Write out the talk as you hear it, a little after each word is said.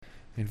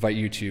I invite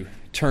you to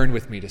turn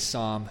with me to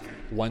Psalm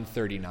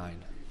 139.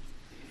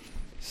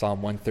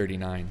 Psalm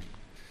 139.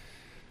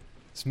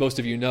 As most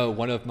of you know,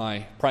 one of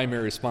my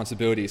primary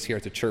responsibilities here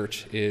at the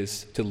church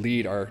is to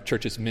lead our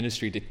church's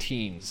ministry to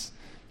teens,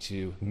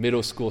 to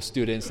middle school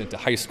students, and to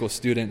high school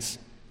students.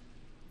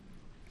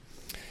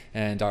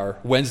 And our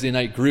Wednesday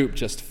night group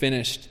just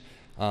finished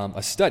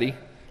a study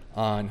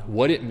on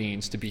what it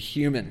means to be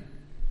human.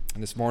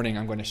 And this morning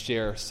I'm going to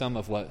share some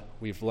of what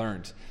we've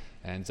learned.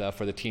 And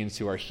for the teens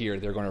who are here,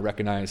 they're going to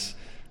recognize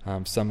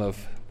some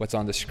of what's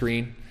on the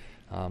screen.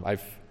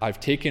 I've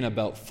taken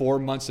about 4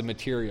 months of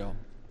material,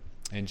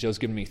 and Joe's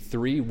given me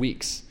 3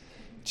 weeks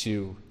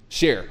to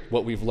share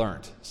what we've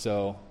learned.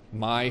 So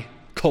my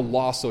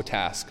colossal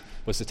task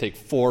was to take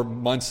 4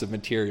 months of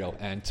material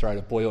and try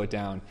to boil it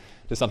down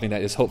to something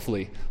that is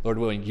hopefully, Lord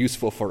willing,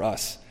 useful for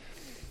us.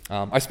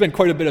 I spent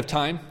quite a bit of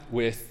time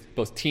with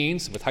both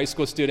teens, with high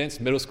school students,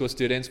 middle school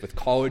students, with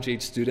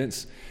college-age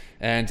students.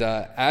 And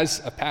as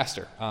a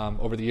pastor,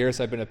 over the years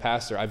I've been a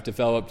pastor, I've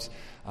developed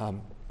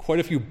quite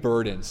a few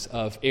burdens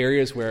of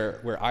areas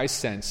where I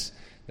sense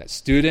that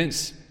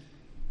students,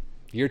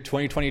 year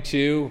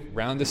 2022,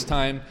 around this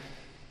time,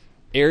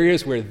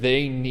 areas where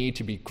they need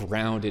to be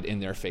grounded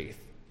in their faith.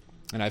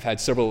 And I've had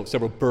several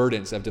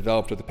burdens I've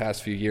developed over the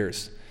past few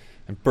years.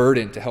 I'm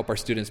burdened to help our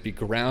students be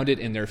grounded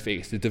in their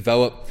faith, to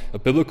develop a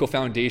biblical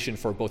foundation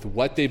for both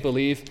what they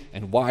believe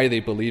and why they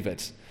believe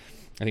it.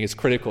 I think it's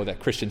critical that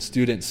Christian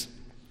students,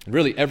 and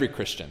really every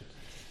Christian,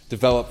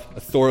 develop a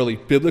thoroughly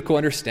biblical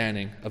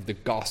understanding of the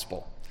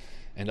gospel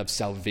and of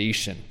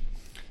salvation,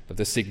 of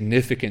the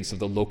significance of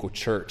the local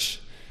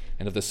church,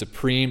 and of the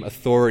supreme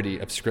authority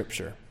of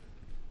Scripture.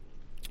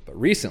 But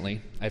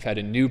recently, I've had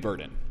a new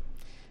burden.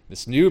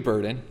 This new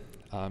burden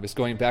is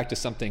going back to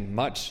something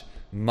much,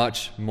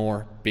 much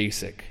more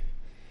basic.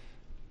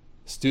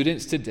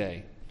 Students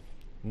today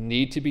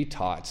need to be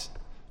taught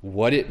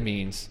what it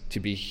means to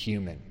be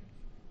human.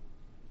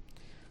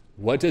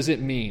 What does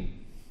it mean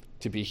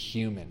to be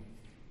human?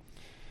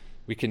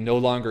 We can no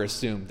longer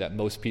assume that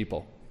most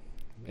people,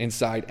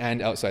 inside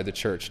and outside the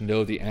church,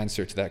 know the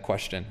answer to that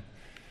question.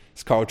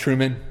 As Carl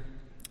Trueman,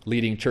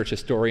 leading church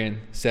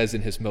historian, says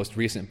in his most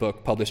recent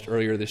book, published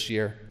earlier this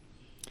year,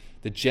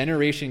 the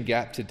generation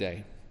gap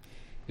today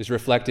is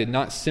reflected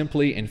not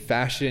simply in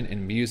fashion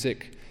and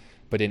music,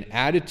 but in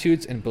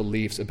attitudes and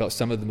beliefs about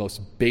some of the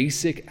most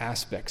basic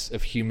aspects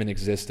of human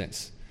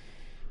existence.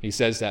 He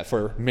says that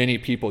for many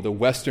people, the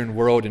Western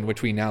world in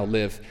which we now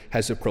live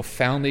has a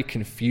profoundly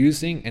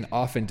confusing and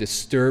often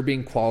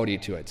disturbing quality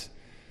to it.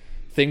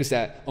 Things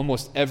that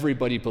almost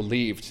everybody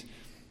believed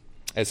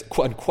as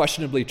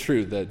unquestionably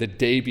true the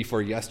day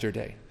before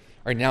yesterday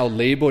are now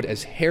labeled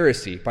as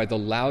heresy by the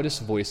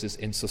loudest voices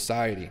in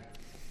society.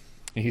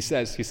 And he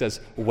says,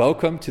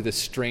 welcome to the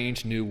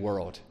strange new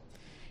world.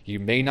 You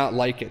may not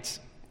like it,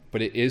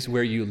 but it is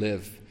where you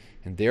live,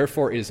 and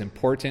therefore it is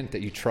important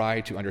that you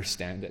try to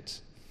understand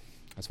it.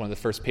 That's one of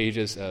the first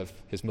pages of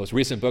his most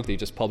recent book that he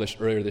just published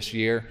earlier this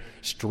year,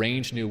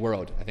 Strange New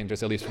World. I think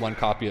there's at least one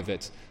copy of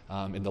it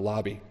in the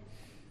lobby.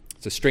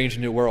 It's a strange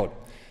new world.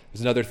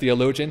 There's another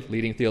theologian,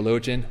 leading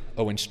theologian,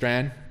 Owen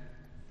Strachan.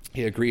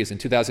 He agrees. In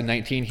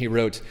 2019, he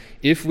wrote,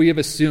 if we have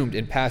assumed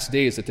in past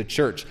days that the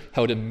church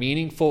held a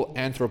meaningful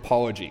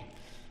anthropology,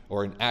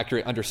 or an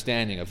accurate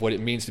understanding of what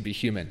it means to be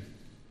human,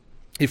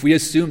 if we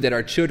assumed that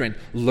our children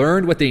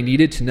learned what they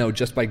needed to know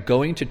just by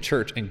going to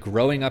church and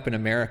growing up in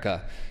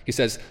America, he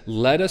says,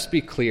 let us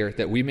be clear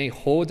that we may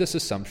hold this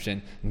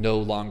assumption no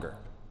longer.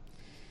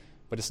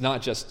 But it's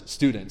not just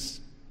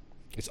students.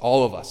 It's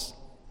all of us.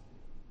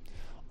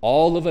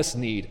 All of us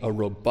need a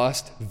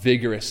robust,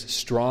 vigorous,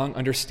 strong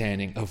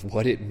understanding of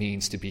what it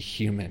means to be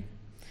human.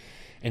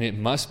 And it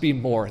must be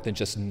more than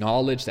just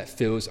knowledge that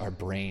fills our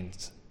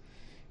brains.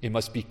 It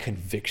must be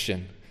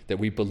conviction that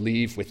we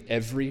believe with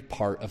every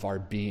part of our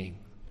being.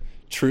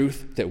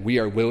 Truth that we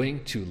are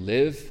willing to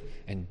live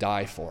and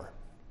die for.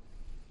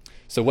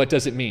 So what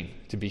does it mean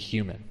to be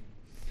human?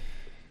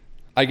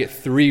 I get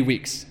 3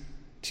 weeks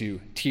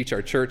to teach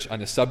our church on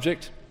this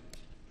subject,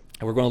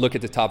 and we're going to look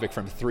at the topic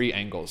from 3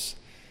 angles.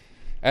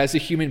 As a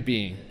human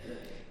being,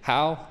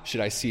 how should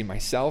I see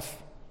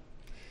myself?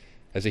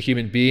 As a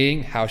human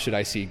being, how should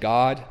I see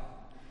God?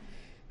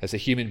 As a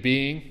human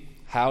being,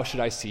 how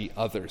should I see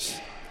others?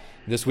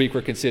 This week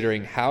we're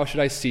considering, how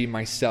should I see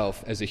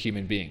myself as a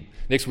human being?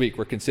 Next week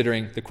we're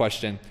considering the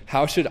question,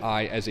 how should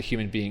I as a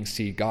human being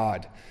see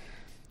God?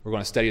 We're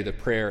going to study the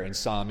prayer in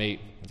Psalm 8.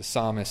 The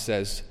psalmist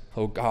says,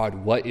 oh God,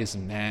 what is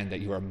man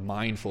that you are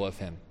mindful of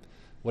him?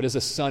 What is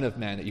the son of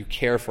man that you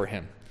care for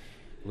him?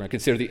 We're going to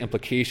consider the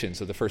implications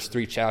of the first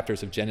 3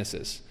 chapters of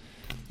Genesis.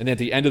 And then at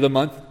the end of the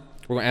month,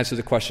 we're going to answer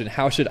the question,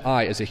 how should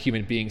I as a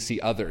human being see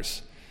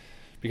others?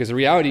 Because the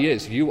reality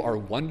is, you are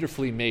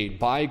wonderfully made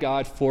by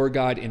God, for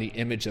God, in the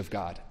image of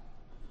God.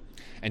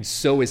 And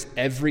so is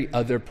every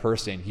other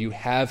person you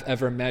have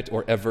ever met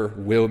or ever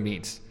will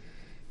meet.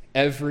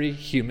 Every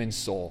human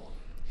soul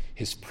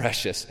is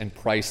precious and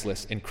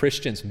priceless, and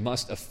Christians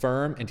must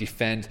affirm and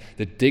defend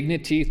the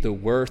dignity, the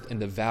worth,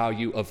 and the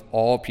value of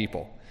all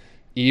people,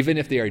 even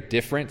if they are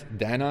different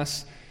than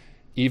us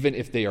even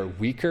if they are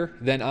weaker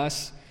than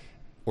us,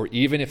 or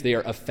even if they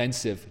are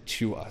offensive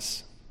to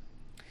us.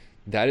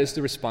 That is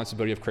the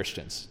responsibility of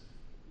Christians,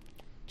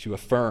 to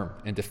affirm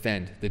and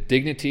defend the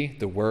dignity,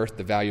 the worth,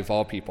 the value of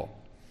all people,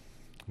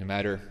 no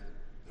matter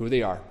who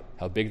they are,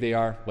 how big they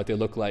are, what they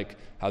look like,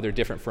 how they're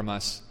different from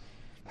us,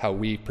 how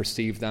we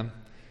perceive them.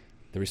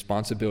 The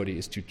responsibility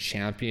is to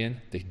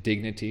champion the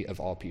dignity of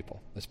all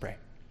people. Let's pray.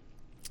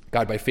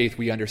 God, by faith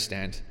we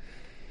understand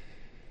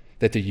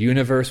that the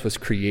universe was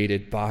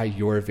created by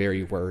your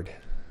very word,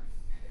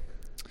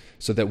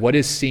 so that what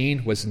is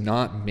seen was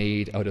not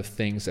made out of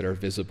things that are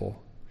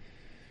visible.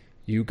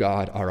 You,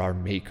 God, are our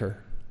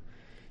maker.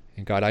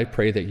 And God, I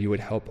pray that you would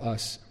help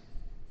us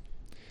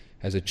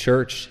as a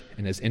church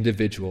and as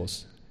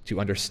individuals to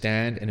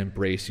understand and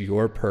embrace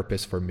your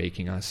purpose for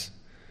making us.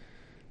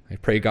 I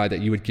pray, God,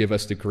 that you would give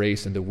us the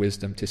grace and the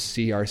wisdom to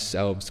see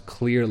ourselves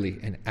clearly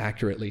and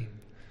accurately,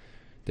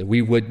 that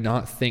we would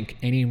not think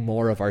any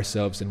more of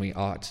ourselves than we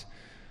ought,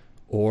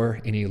 or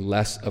any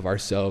less of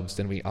ourselves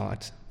than we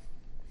ought.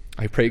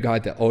 I pray,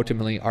 God, that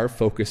ultimately our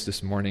focus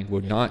this morning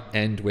would not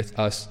end with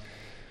us,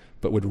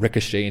 but would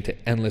ricochet into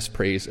endless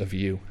praise of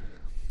you.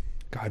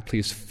 God,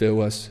 please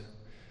fill us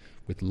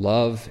with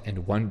love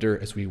and wonder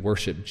as we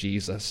worship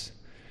Jesus,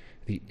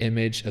 the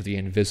image of the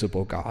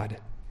invisible God,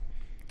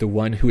 the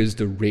one who is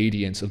the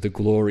radiance of the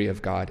glory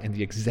of God and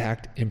the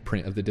exact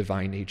imprint of the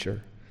divine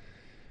nature.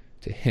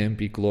 To him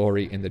be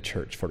glory in the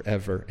church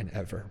forever and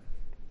ever.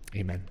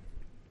 Amen.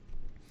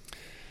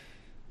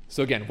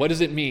 So again, what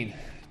does it mean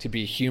to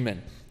be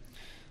human?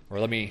 Or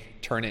let me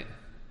turn it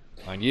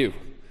on you.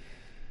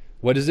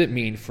 What does it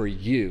mean for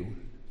you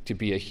to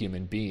be a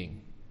human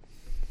being?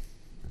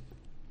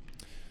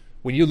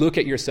 When you look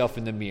at yourself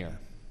in the mirror,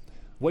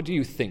 what do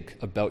you think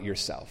about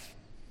yourself?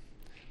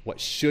 What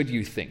should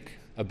you think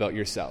about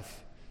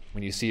yourself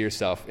when you see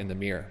yourself in the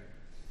mirror?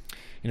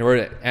 In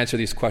order to answer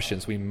these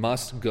questions, we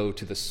must go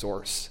to the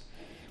source.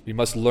 We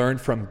must learn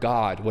from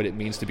God what it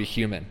means to be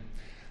human.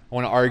 I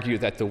want to argue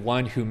that the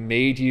one who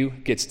made you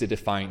gets to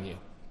define you.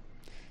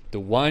 The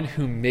one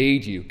who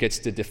made you gets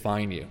to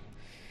define you.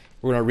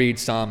 We're going to read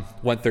Psalm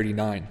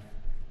 139.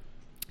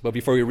 But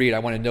before we read, I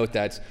want to note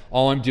that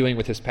all I'm doing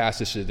with this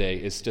passage today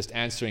is just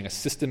answering a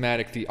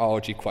systematic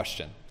theology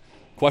question.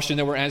 The question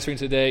that we're answering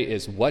today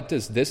is, what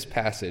does this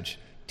passage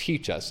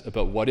teach us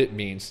about what it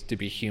means to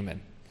be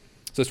human?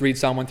 So let's read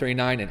Psalm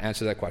 139 and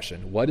answer that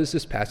question. What does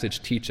this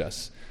passage teach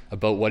us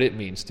about what it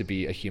means to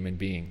be a human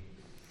being?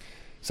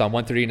 Psalm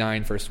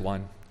 139, verse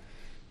 1.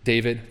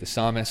 David, the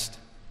psalmist,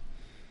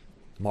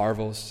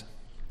 marvels.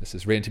 This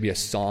is written to be a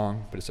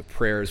song, but it's a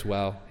prayer as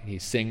well. He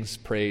sings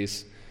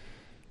praise.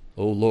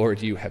 O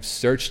Lord, you have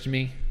searched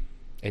me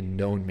and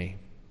known me.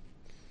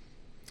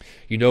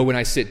 You know when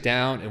I sit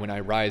down and when I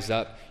rise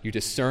up. You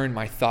discern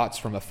my thoughts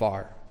from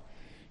afar.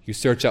 You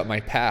search out my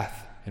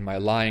path and my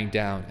lying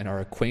down and are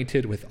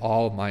acquainted with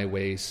all my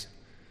ways.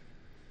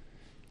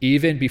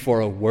 Even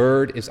before a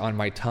word is on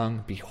my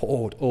tongue,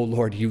 behold, O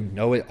Lord, you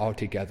know it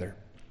altogether.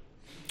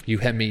 You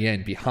hem me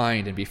in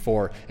behind and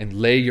before and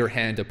lay your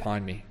hand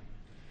upon me.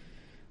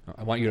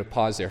 I want you to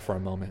pause there for a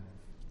moment.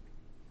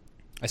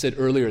 I said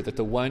earlier that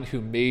the one who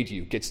made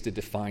you gets to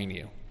define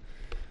you.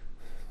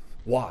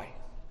 Why?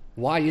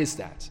 Why is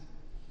that?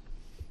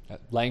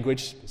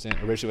 Language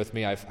isn't original with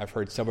me. I've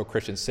heard several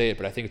Christians say it,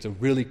 but I think it's a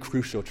really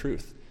crucial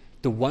truth.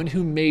 The one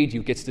who made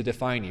you gets to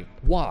define you.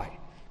 Why?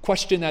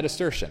 Question that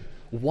assertion.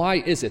 Why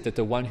is it that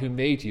the one who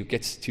made you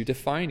gets to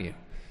define you?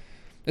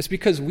 It's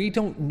because we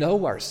don't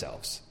know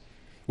ourselves.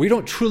 We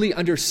don't truly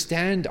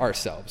understand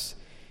ourselves.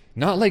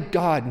 Not like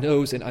God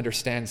knows and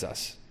understands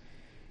us.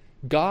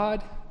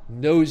 God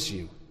knows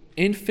you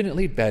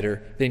infinitely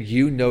better than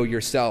you know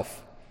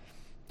yourself.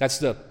 That's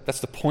the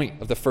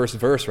point of the first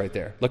verse right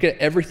there. Look at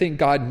everything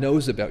God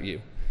knows about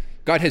you.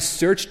 God has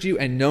searched you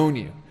and known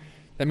you.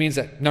 That means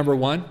that, number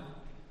one,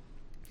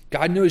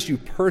 God knows you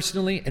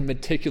personally and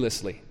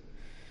meticulously.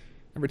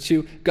 Number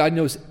two, God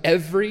knows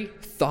every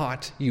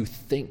thought you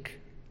think.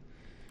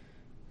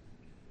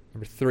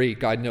 Number three,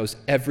 God knows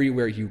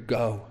everywhere you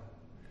go.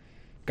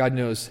 God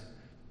knows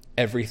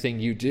everything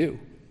you do.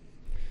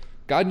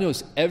 God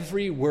knows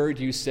every word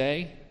you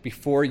say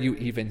before you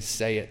even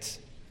say it.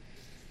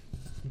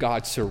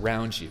 God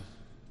surrounds you,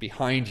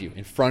 behind you,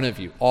 in front of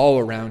you, all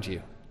around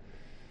you.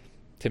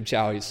 Tim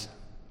Chowie's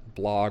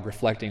blog,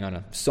 reflecting on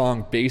a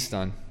song based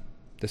on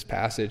this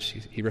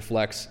passage, he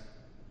reflects,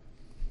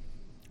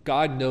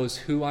 God knows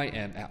who I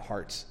am at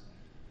heart,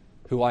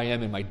 who I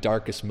am in my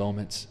darkest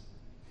moments,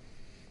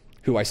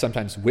 who I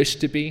sometimes wish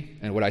to be,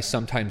 and what I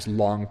sometimes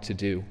long to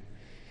do.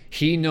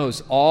 He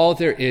knows all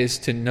there is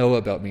to know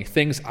about me,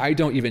 things I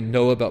don't even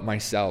know about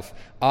myself.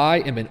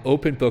 I am an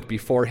open book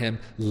before him,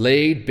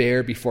 laid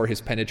bare before his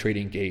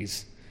penetrating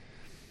gaze.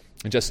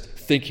 And just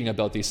thinking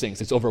about these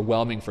things, it's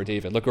overwhelming for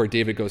David. Look where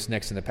David goes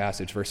next in the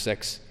passage, verse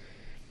 6.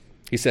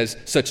 He says,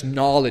 such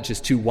knowledge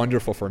is too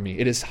wonderful for me.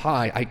 It is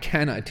high, I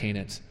cannot attain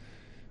it.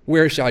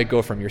 Where shall I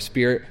go from your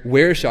spirit?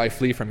 Where shall I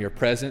flee from your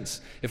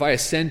presence? If I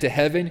ascend to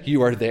heaven,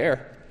 you are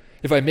there.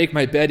 If I make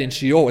my bed in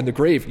Sheol, in the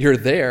grave, you're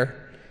there.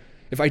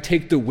 if I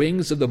take the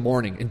wings of the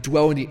morning and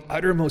dwell in the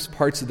uttermost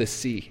parts of the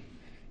sea,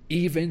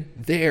 even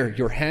there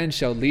your hand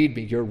shall lead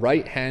me, your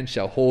right hand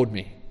shall hold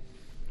me.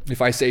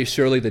 If I say,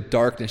 surely the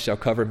darkness shall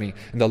cover me,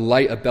 and the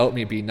light about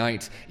me be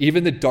night,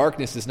 even the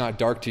darkness is not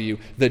dark to you.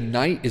 The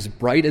night is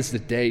bright as the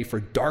day, for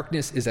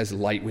darkness is as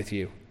light with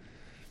you.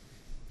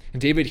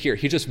 And David here,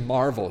 he just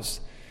marvels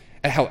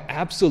at how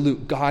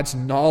absolute God's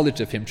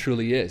knowledge of him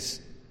truly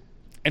is.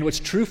 And what's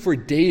true for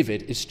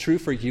David is true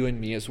for you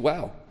and me as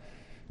well.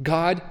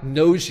 God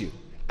knows you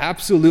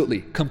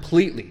absolutely,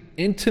 completely,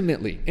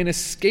 intimately,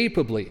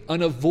 inescapably,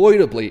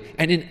 unavoidably,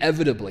 and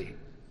inevitably.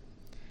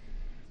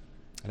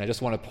 And I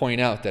just want to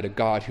point out that a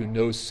God who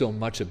knows so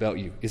much about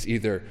you is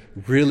either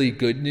really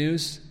good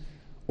news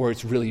or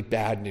it's really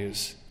bad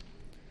news.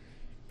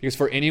 Because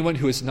for anyone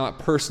who is not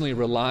personally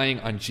relying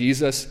on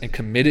Jesus and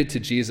committed to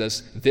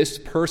Jesus, this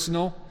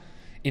personal,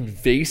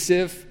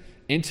 invasive,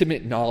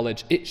 intimate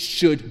knowledge, it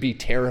should be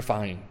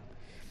terrifying.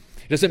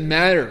 It doesn't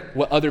matter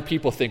what other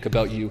people think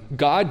about you.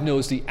 God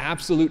knows the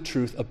absolute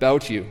truth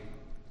about you.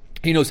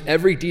 He knows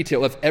every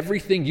detail of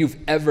everything you've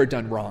ever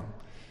done wrong.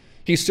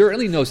 He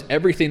certainly knows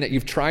everything that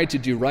you've tried to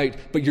do right,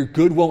 but your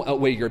good won't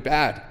outweigh your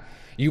bad.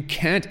 You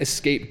can't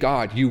escape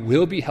God. You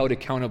will be held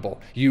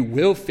accountable. You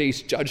will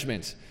face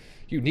judgment.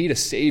 You need a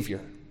Savior.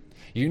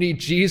 You need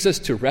Jesus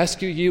to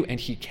rescue you, and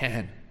He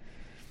can.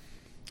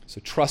 So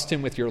trust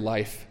Him with your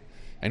life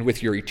and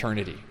with your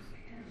eternity.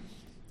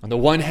 On the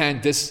one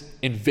hand, this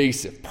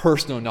invasive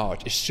personal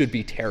knowledge, it should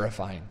be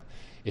terrifying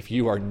if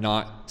you are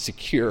not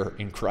secure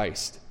in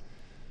Christ.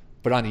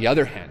 But on the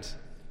other hand,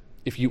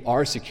 if you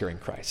are secure in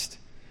Christ,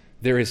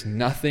 there is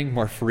nothing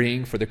more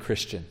freeing for the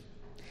Christian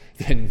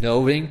than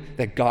knowing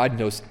that God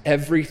knows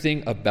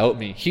everything about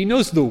me. He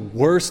knows the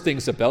worst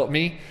things about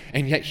me,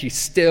 and yet He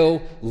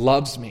still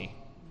loves me.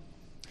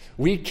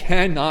 We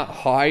cannot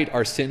hide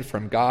our sin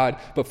from God,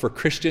 but for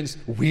Christians,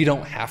 we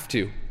don't have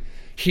to.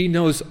 He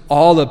knows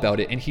all about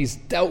it, and He's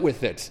dealt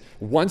with it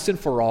once and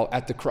for all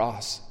at the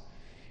cross.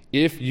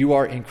 If you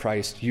are in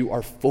Christ, you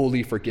are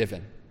fully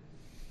forgiven.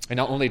 And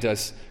not only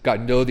does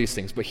God know these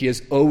things, but He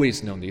has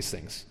always known these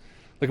things.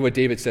 Look at what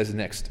David says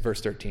next, verse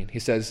 13. He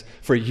says,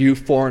 "For you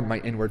formed my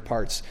inward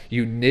parts.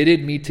 You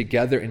knitted me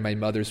together in my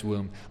mother's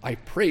womb. I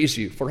praise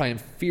you, for I am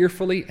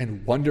fearfully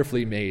and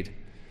wonderfully made.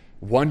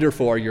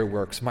 Wonderful are your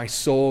works. My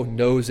soul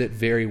knows it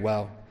very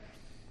well.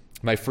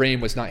 My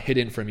frame was not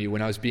hidden from you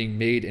when I was being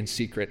made in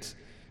secret,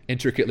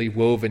 intricately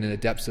woven in the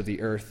depths of the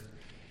earth.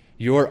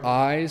 Your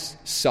eyes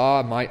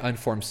saw my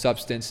unformed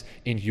substance.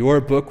 In your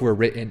book were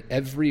written,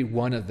 every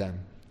one of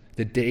them,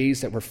 the days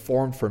that were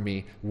formed for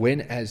me,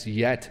 when as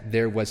yet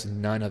there was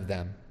none of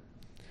them.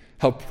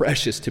 How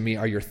precious to me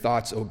are your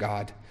thoughts, O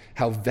God.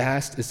 How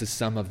vast is the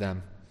sum of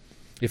them.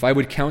 If I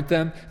would count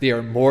them, they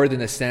are more than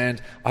the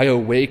sand. I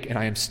awake and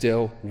I am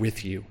still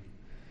with you."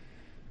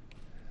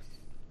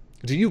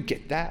 Do you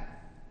get that?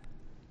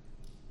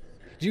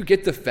 Do you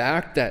get the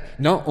fact that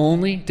not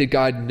only did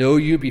God know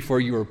you before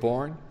you were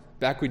born,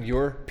 back when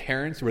your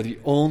parents were the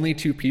only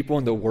two people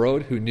in the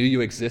world who knew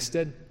you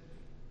existed?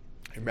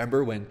 I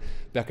remember when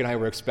Beck and I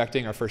were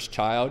expecting our first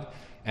child,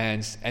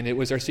 and it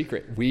was our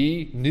secret.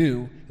 We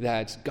knew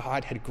that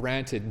God had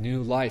granted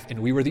new life, and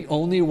we were the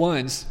only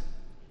ones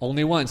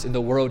in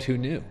the world who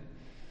knew.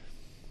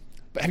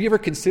 But have you ever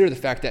considered the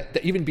fact that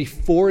even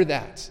before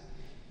that,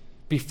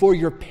 before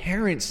your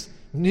parents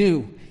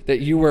knew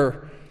that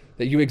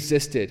you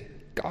existed,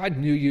 God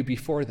knew you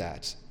before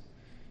that.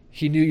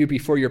 He knew you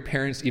before your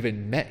parents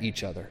even met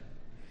each other.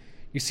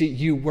 You see,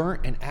 you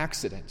weren't an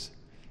accident.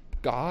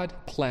 God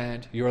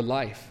planned your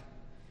life.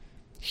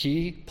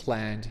 He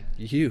planned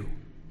you.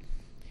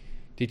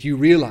 Did you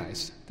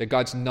realize that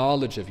God's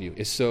knowledge of you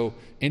is so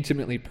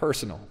intimately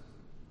personal?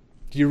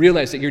 Do you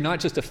realize that you're not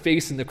just a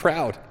face in the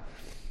crowd?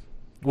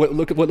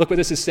 Look what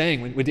this is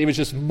saying when David's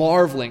just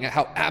marveling at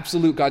how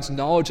absolute God's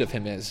knowledge of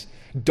him is.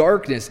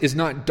 Darkness is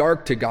not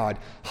dark to God.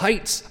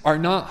 Heights are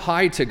not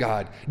high to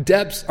God.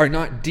 Depths are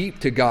not deep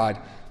to God.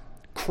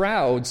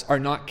 Crowds are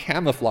not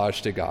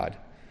camouflage to God.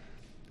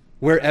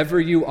 Wherever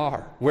you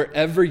are,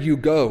 wherever you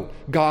go,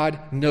 God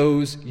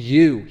knows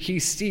you. He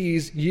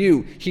sees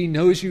you. He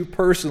knows you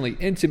personally,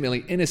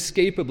 intimately,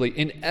 inescapably,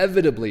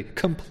 inevitably,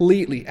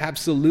 completely,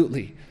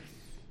 absolutely.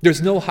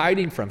 There's no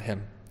hiding from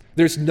Him.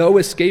 There's no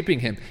escaping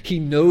Him. He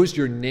knows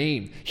your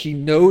name. He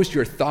knows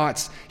your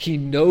thoughts. He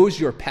knows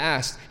your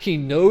past. He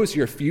knows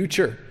your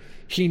future.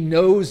 He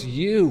knows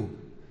you.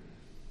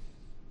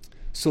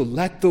 So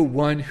let the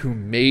one who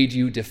made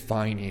you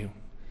define you.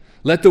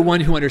 Let the one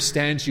who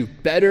understands you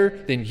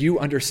better than you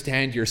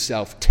understand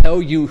yourself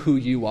tell you who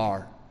you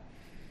are.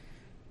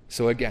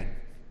 So again,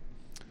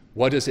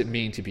 what does it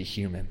mean to be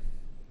human?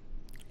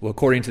 Well,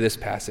 according to this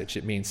passage,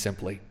 it means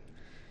simply,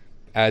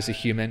 as a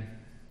human,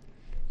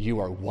 you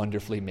are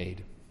wonderfully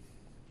made.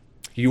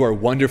 You are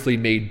wonderfully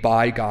made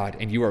by God,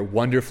 and you are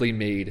wonderfully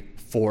made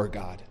for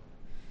God.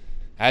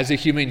 As a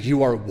human,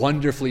 you are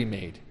wonderfully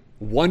made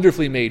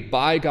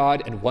by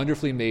God and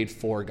wonderfully made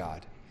for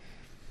God.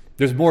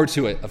 There's more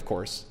to it, of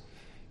course.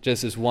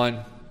 Just as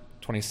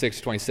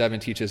 1:26-27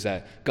 teaches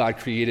that God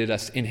created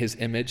us in His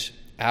image,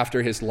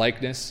 after his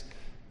likeness,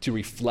 to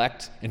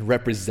reflect and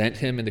represent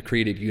him in the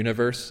created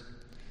universe.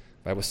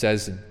 The Bible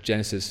says in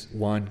Genesis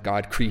 1,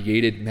 God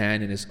created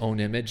man in his own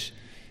image.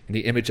 In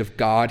the image of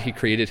God, he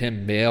created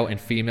him, male and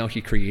female,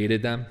 he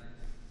created them.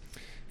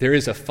 There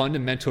is a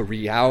fundamental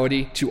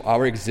reality to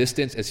our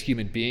existence as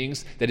human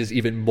beings that is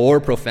even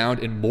more profound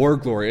and more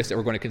glorious that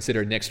we're going to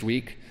consider next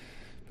week.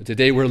 But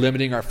today we're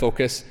limiting our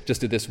focus just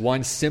to this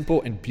one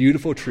simple and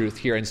beautiful truth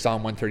here in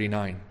Psalm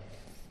 139.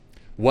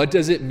 What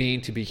does it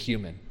mean to be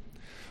human?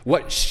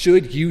 What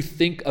should you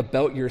think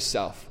about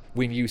yourself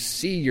when you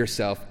see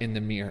yourself in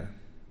the mirror?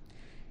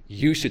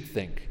 You should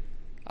think,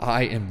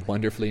 I am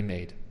wonderfully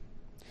made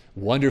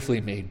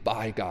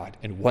by God,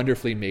 and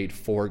wonderfully made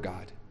for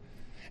God.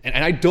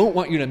 And I don't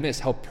want you to miss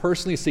how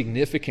personally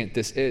significant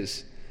this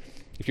is.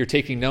 If you're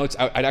taking notes,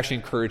 I'd actually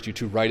encourage you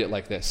to write it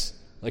like this.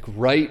 Like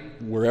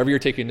write wherever you're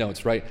taking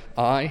notes, right?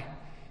 I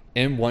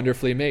am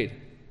wonderfully made.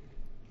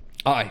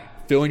 I,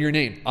 fill in your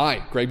name.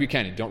 I, Greg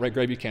Buchanan. Don't write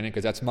Greg Buchanan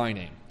because that's my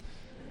name.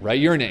 Write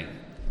your name.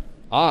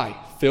 I,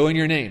 fill in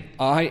your name.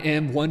 I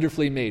am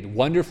wonderfully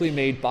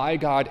made by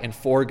God and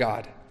for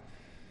God.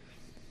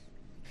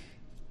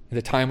 In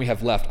the time we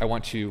have left, I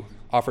want to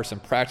offer some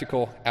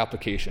practical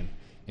application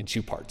in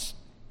two parts.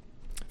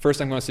 First,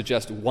 I'm going to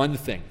suggest one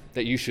thing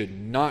that you should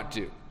not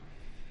do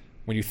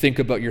when you think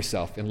about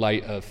yourself in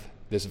light of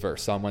this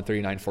verse, Psalm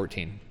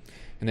 139:14.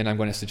 And then I'm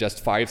going to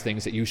suggest 5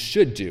 things that you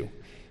should do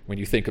when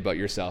you think about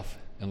yourself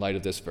in light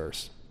of this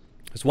verse.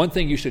 There's one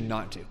thing you should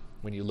not do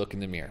when you look in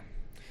the mirror.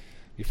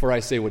 Before I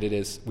say what it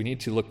is, we need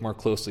to look more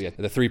closely at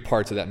the 3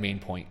 parts of that main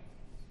point.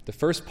 The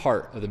first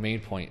part of the main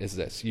point is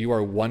this: you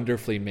are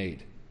wonderfully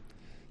made.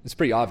 It's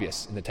pretty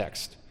obvious in the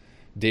text.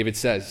 David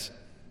says,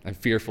 I'm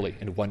fearfully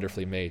and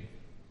wonderfully made.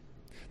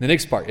 The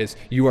next part is,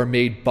 you are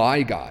made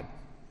by God.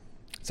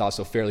 It's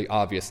also fairly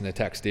obvious in the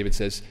text. David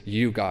says,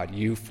 you, God,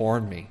 you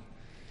formed me.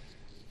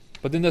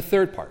 But then the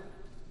third part,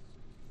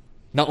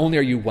 not only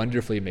are you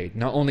wonderfully made,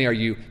 not only are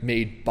you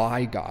made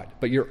by God,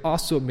 but you're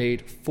also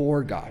made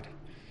for God.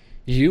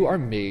 You are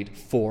made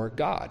for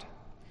God.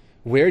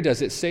 Where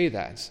does it say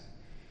that?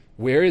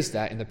 Where is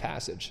that in the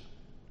passage?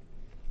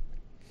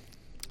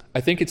 I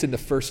think it's in the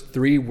first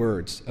 3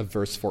 words of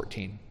verse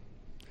 14.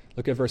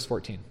 Look at verse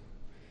 14.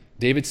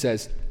 David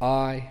says,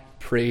 I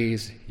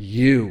praise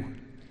you,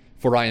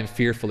 for I am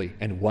fearfully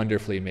and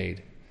wonderfully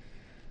made.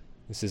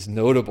 This is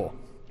notable.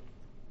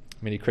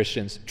 Many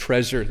Christians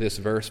treasure this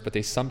verse, but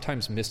they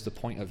sometimes miss the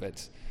point of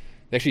it.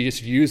 They actually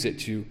just use it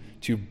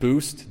to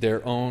boost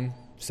their own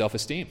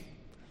self-esteem.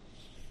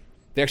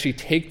 They actually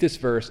take this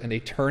verse and they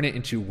turn it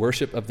into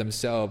worship of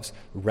themselves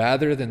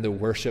rather than the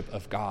worship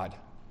of God.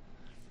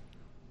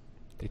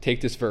 They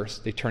take this verse,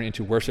 they turn it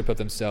into worship of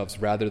themselves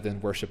rather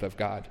than worship of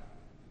God.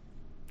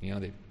 You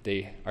know,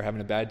 they are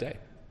having a bad day.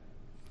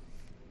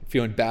 I'm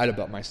feeling bad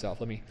about myself.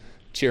 Let me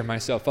cheer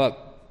myself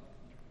up.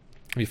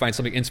 Let me find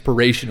something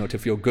inspirational to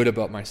feel good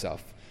about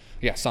myself.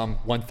 Yeah, Psalm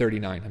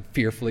 139. I'm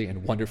fearfully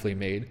and wonderfully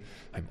made.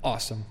 I'm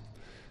awesome.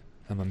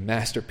 I'm a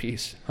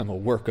masterpiece. I'm a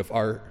work of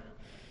art.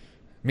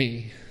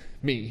 Me.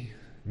 This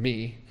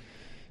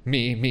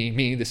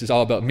is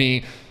all about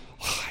me.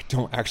 I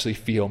don't actually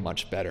feel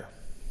much better.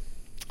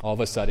 All of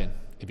a sudden,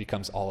 it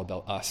becomes all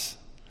about us.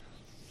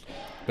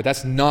 But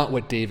that's not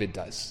what David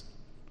does.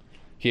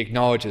 He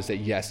acknowledges that,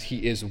 yes,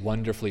 he is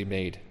wonderfully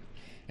made.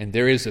 And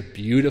there is a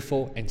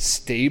beautiful and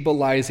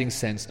stabilizing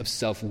sense of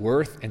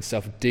self-worth and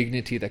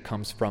self-dignity that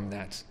comes from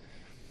that.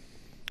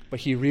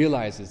 But he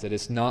realizes that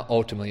it's not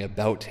ultimately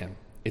about him.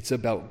 It's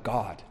about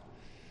God.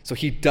 So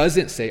he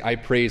doesn't say, I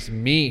praise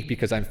me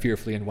because I'm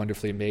fearfully and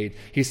wonderfully made.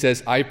 He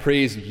says, I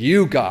praise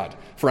you, God,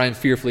 for I am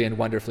fearfully and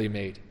wonderfully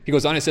made. He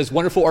goes on and says,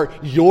 wonderful are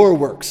your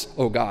works,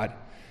 O God.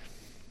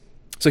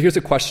 So here's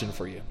a question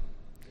for you.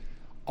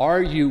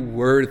 Are you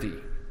worthy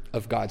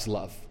of God's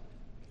love?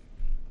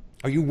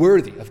 Are you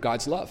worthy of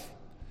God's love?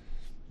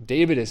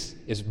 David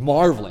is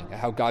marveling at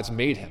how God's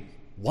made him,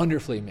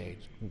 wonderfully made.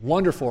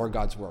 Wonderful are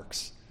God's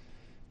works.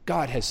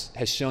 God has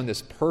shown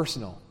this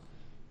personal,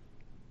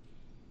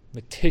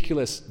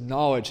 meticulous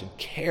knowledge and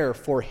care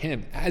for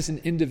him as an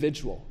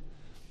individual.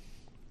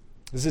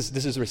 This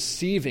is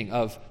receiving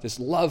of this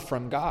love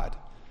from God.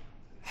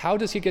 How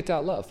does he get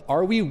that love?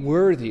 Are we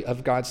worthy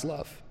of God's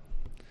love?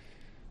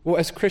 Well,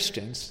 as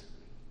Christians,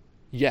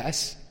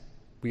 yes,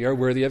 we are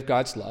worthy of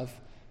God's love.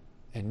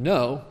 And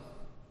no,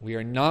 we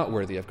are not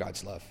worthy of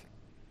God's love.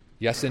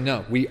 Yes and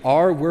no. We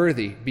are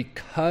worthy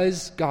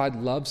because God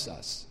loves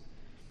us.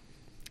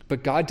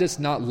 But God does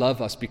not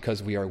love us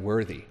because we are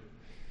worthy.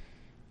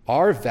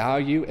 Our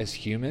value as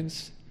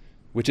humans,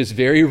 which is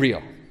very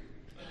real,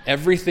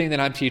 everything that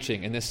I'm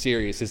teaching in this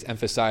series is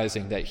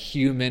emphasizing that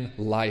human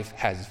life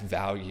has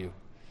value,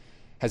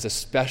 has a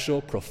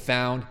special,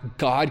 profound,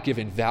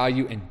 God-given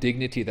value and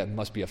dignity that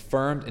must be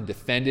affirmed and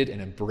defended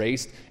and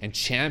embraced and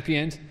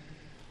championed.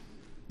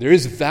 There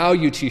is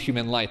value to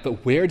human life,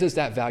 but where does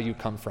that value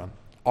come from?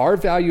 Our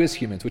value as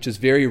humans, which is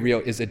very real,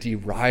 is a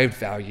derived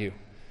value.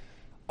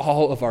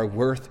 All of our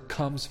worth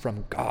comes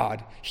from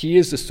God. He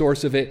is the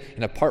source of it,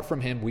 and apart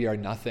from him, we are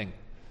nothing.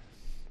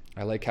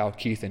 I like how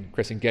Keith and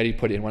Chris and Getty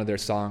put it in one of their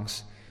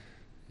songs.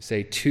 They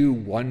say, 2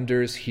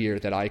 wonders here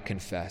that I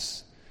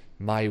confess,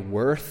 my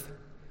worth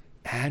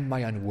and my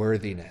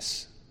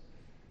unworthiness.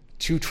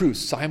 2 truths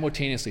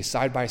simultaneously,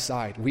 side by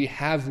side. We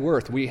have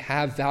worth. We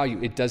have value.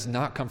 It does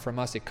not come from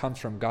us. It comes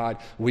from God.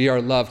 We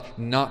are loved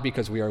not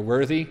because we are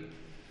worthy.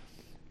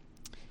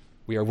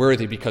 We are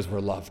worthy because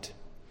we're loved.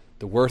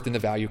 The worth and the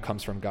value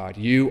comes from God.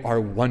 You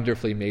are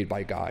wonderfully made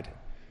by God,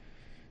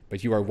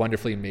 but you are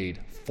wonderfully made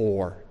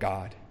for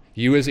God.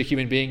 You as a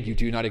human being, you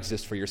do not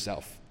exist for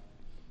yourself.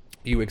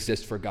 You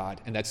exist for God,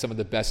 and that's some of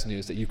the best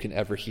news that you can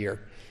ever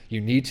hear.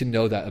 You need to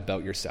know that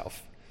about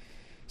yourself.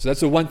 So that's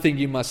the one thing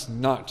you must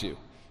not do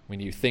when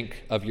you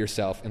think of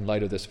yourself in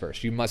light of this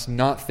verse. You must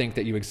not think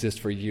that you exist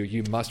for you.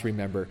 You must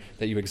remember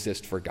that you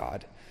exist for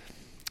God.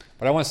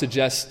 But I want to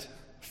suggest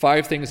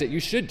 5 things that you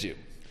should do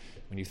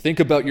when you think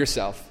about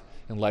yourself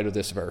in light of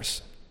this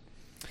verse.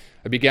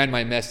 I began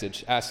my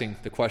message asking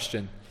the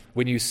question,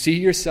 when you see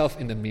yourself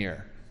in the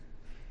mirror,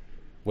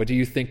 what do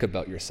you think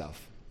about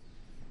yourself?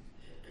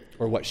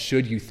 Or what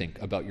should you think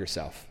about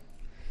yourself?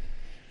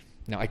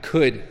 Now, I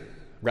could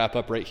wrap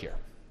up right here.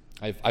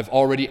 I've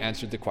already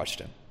answered the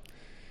question.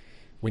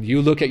 When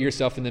you look at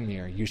yourself in the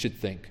mirror, you should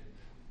think,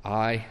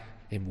 I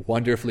am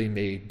wonderfully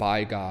made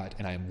by God,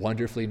 and I am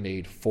wonderfully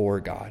made for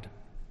God.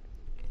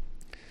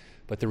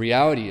 But the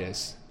reality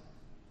is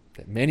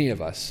that many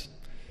of us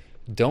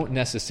don't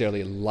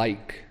necessarily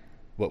like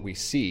what we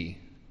see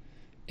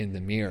in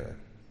the mirror.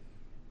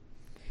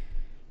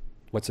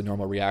 What's a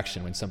normal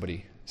reaction when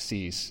somebody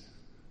sees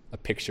a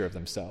picture of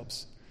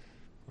themselves?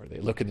 Or they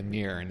look in the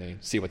mirror and they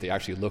see what they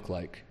actually look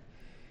like.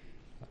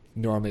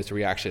 Normally it's a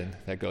reaction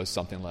that goes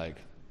something like,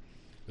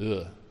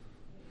 ugh.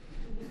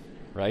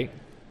 Right?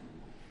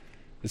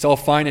 It's all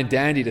fine and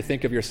dandy to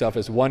think of yourself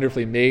as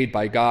wonderfully made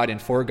by God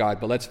and for God,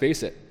 but let's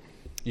face it,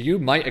 you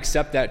might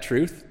accept that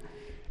truth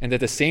and at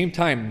the same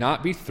time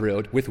not be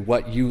thrilled with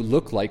what you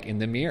look like in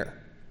the mirror.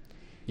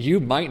 You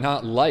might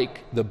not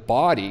like the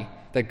body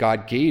that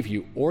God gave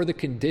you or the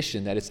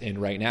condition that it's in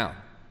right now.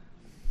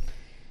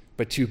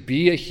 But to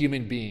be a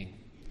human being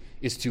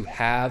is to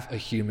have a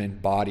human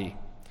body.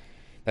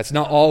 That's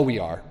not all we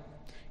are.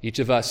 Each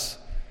of us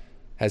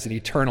has an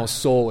eternal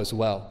soul as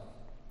well.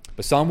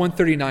 But Psalm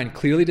 139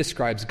 clearly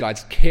describes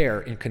God's care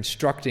in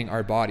constructing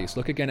our bodies.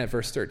 Look again at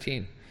verse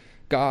 13.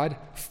 God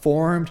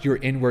formed your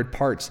inward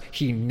parts.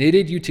 He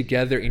knitted you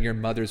together in your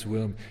mother's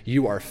womb.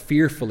 You are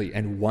fearfully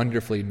and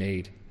wonderfully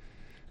made.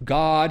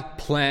 God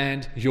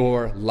planned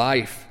your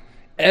life,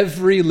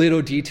 every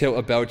little detail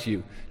about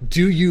you.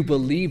 Do you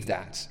believe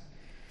that?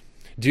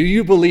 Do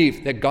you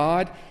believe that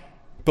God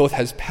both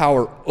has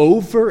power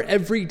over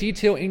every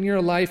detail in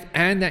your life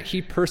and that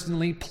he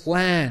personally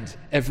planned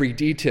every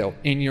detail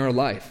in your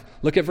life?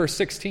 Look at verse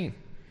 16.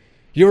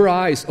 Your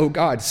eyes, O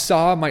God,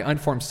 saw my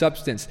unformed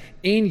substance.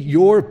 In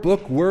your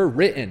book were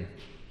written.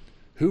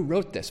 Who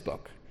wrote this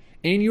book?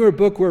 In your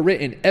book were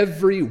written,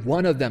 every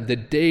one of them, the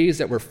days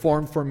that were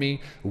formed for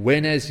me,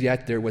 when as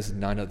yet there was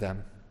none of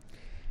them.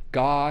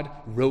 God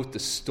wrote the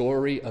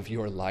story of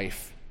your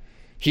life.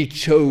 He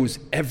chose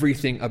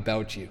everything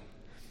about you.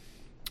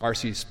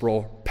 R.C.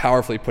 Sproul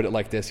powerfully put it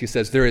like this. He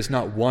says, there is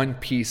not one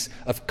piece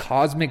of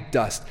cosmic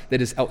dust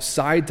that is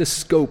outside the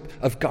scope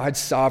of God's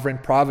sovereign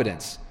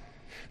providence.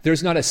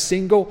 There's not a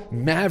single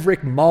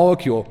maverick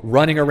molecule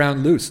running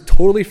around loose,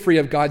 totally free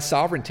of God's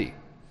sovereignty.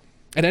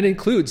 And that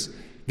includes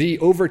the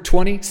over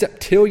 20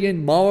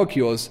 septillion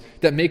molecules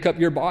that make up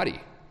your body.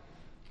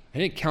 I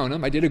didn't count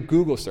them. I did a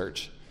Google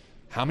search.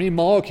 How many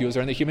molecules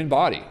are in the human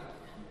body?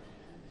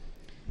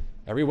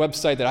 Every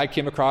website that I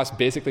came across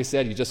basically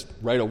said you just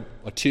write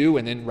a 2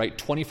 and then write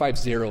 25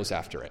 zeros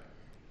after it.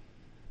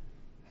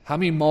 How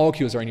many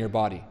molecules are in your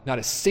body? Not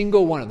a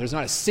single one of them. There's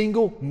not a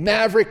single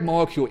maverick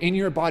molecule in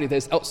your body that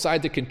is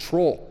outside the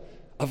control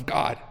of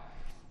God.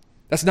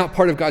 That's not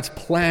part of God's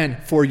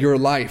plan for your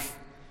life.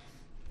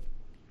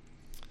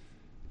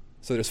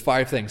 So there's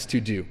 5 things to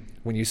do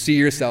when you see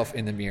yourself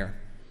in the mirror.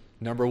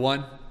 Number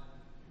 1,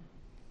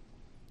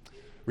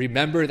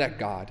 remember that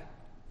God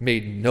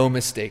made no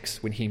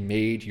mistakes when he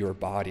made your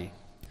body.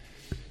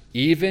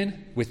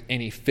 Even with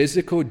any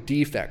physical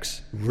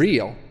defects,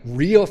 real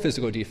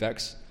physical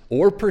defects,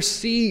 or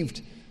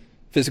perceived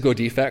physical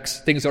defects,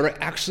 things that are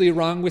actually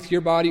wrong with your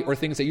body or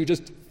things that you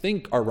just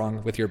think are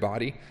wrong with your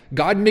body,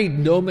 God made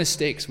no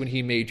mistakes when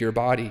he made your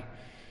body.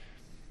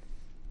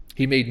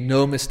 He made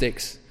no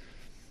mistakes,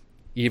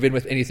 even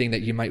with anything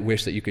that you might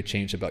wish that you could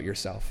change about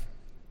yourself.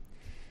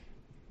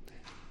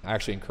 I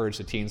actually encouraged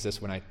the teens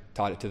this when I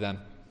taught it to them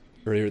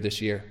earlier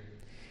this year.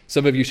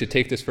 Some of you should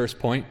take this first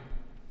point,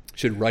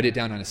 should write it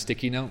down on a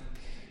sticky note,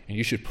 and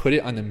you should put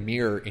it on the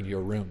mirror in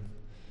your room.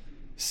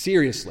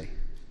 Seriously.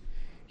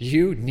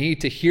 You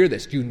need to hear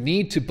this. You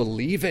need to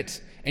believe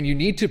it, and you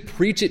need to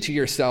preach it to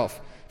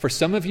yourself. For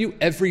some of you,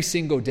 every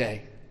single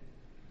day.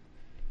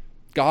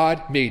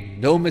 God made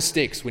no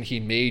mistakes when he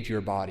made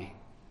your body.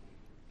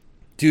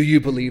 Do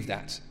you believe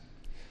that?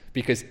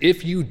 Because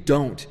if you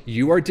don't,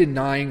 you are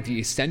denying the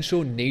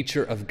essential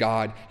nature of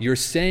God. You're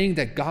saying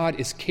that God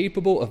is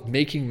capable of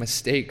making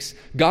mistakes.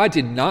 God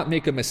did not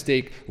make a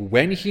mistake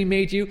when he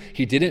made you.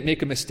 He didn't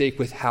make a mistake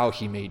with how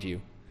he made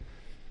you.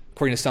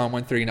 According to Psalm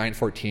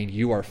 139:14,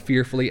 you are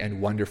fearfully and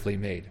wonderfully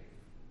made.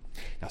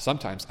 Now,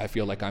 sometimes I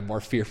feel like I'm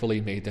more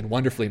fearfully made than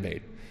wonderfully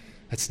made.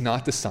 That's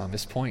not the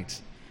psalmist's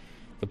point.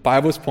 The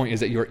Bible's point is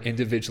that you're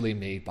individually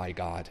made by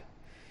God.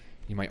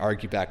 You might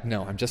argue back,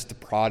 no, I'm just the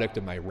product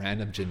of my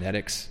random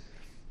genetics.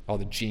 All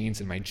the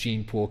genes in my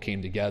gene pool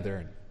came together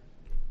and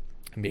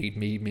made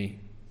me me.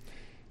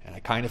 And I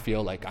kind of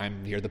feel like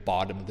I'm near the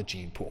bottom of the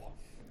gene pool.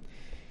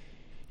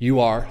 You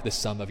are the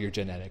sum of your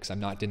genetics. I'm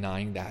not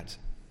denying that.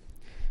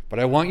 But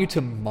I want you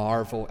to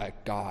marvel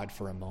at God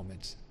for a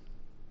moment.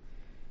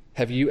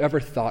 Have you ever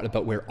thought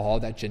about where all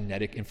that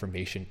genetic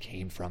information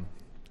came from?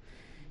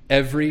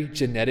 Every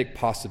genetic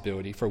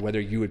possibility for whether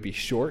you would be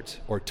short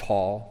or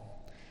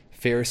tall,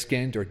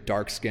 fair-skinned or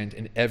dark-skinned,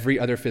 and every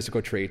other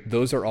physical trait,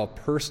 those are all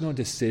personal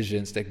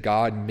decisions that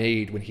God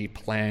made when he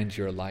planned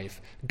your life.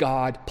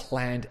 God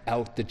planned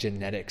out the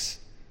genetics.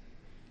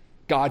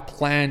 God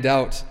planned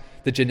out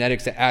the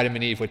genetics that Adam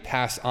and Eve would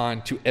pass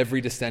on to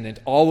every descendant,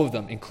 all of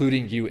them,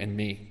 including you and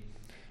me.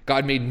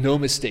 God made no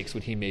mistakes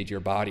when he made your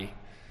body.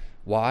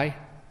 Why?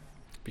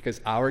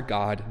 Because our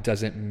God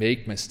doesn't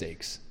make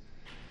mistakes.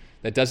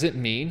 That doesn't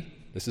mean,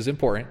 this is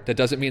important, that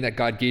doesn't mean that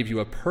God gave you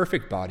a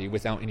perfect body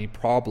without any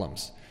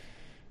problems.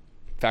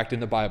 In fact, in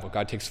the Bible,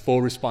 God takes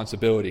full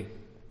responsibility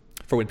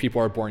for when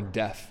people are born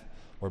deaf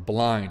or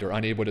blind or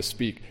unable to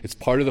speak. It's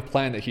part of the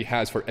plan that he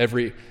has for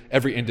every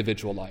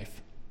individual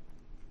life.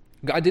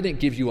 God didn't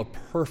give you a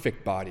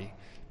perfect body,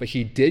 but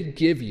he did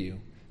give you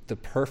the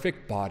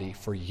perfect body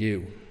for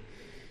you.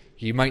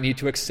 You might need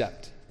to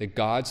accept that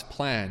God's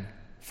plan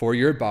for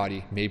your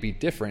body may be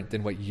different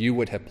than what you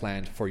would have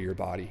planned for your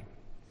body.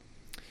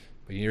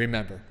 But you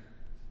remember,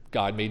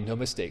 God made no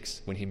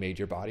mistakes when he made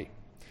your body.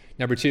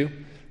 Number 2,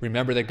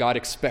 remember that God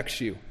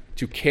expects you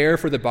to care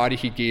for the body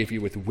he gave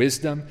you with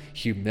wisdom,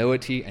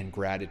 humility, and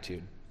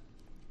gratitude.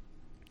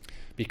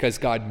 Because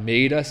God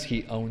made us,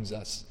 he owns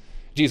us.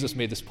 Jesus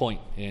made this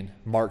point in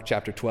Mark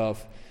chapter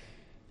 12.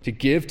 To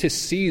give to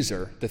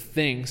Caesar the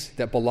things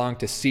that belong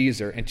to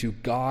Caesar, and to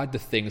God the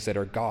things that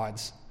are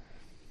God's.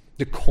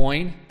 The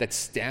coin that's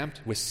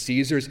stamped with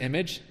Caesar's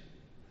image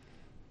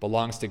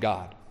belongs to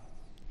God.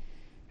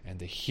 And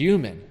the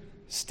human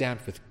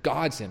stamped with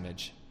God's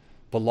image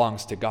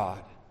belongs to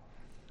God.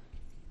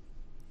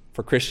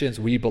 For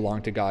Christians, we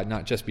belong to God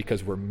not just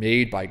because we're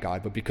made by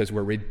God, but because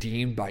we're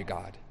redeemed by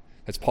God.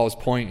 That's Paul's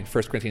point in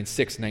 1 Corinthians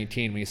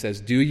 6:19 when he says,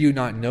 "Do you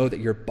not know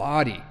that your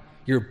body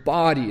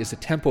is a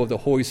temple of the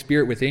Holy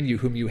Spirit within you,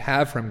 whom you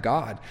have from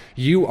God?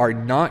 You are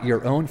not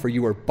your own, for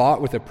you were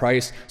bought with a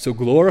price, so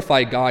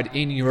glorify God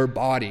in your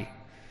body."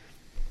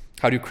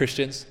 How do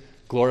Christians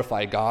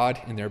glorify God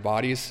in their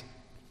bodies?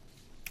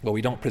 Well,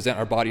 we don't present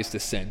our bodies to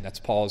sin. That's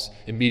Paul's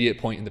immediate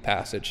point in the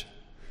passage.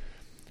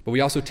 But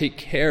we also take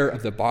care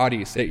of the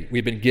bodies that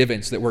we've been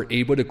given so that we're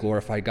able to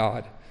glorify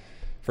God.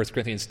 1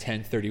 Corinthians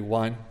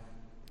 10:31,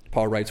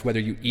 Paul writes, "Whether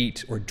you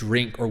eat or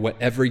drink or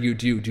whatever you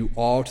do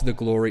all to the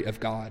glory of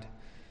God."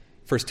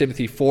 1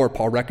 Timothy 4,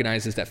 Paul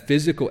recognizes that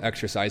physical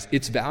exercise,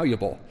 it's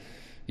valuable,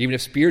 even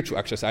if spiritual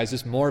exercise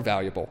is more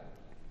valuable.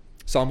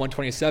 Psalm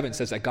 127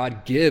 says that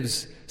God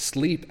gives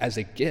sleep as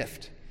a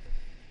gift.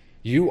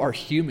 You are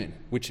human,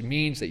 which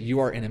means that you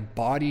are an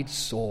embodied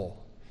soul.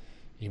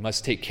 You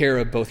must take care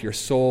of both your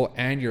soul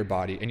and your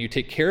body, and you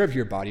take care of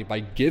your body by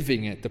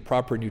giving it the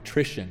proper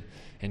nutrition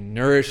and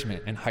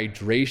nourishment and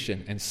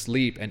hydration and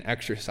sleep and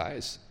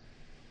exercise.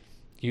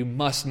 You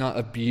must not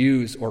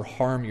abuse or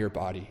harm your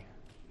body.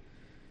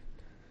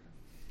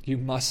 You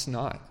must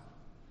not.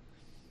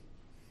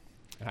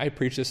 And I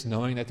preach this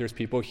knowing that there's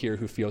people here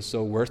who feel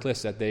so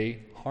worthless that they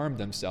harm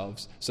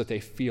themselves so that they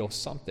feel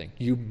something.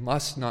 You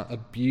must not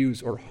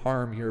abuse or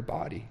harm your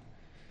body.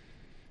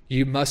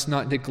 You must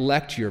not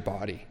neglect your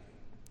body.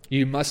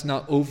 You must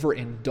not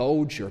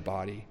overindulge your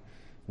body.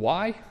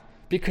 Why?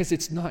 Because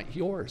it's not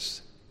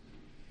yours.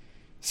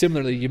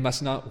 Similarly, you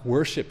must not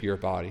worship your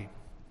body.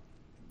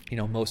 You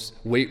know, most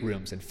weight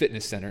rooms and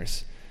fitness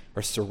centers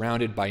are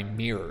surrounded by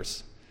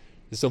mirrors.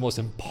 It's almost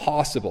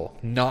impossible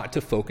not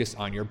to focus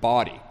on your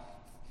body,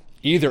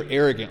 either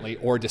arrogantly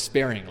or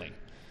despairingly,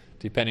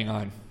 depending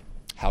on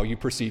how you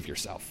perceive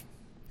yourself.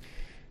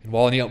 And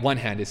while on the one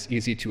hand it's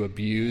easy to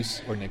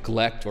abuse or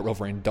neglect or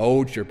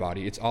overindulge your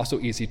body, it's also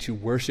easy to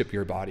worship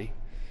your body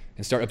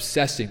and start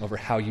obsessing over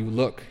how you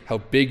look, how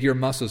big your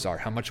muscles are,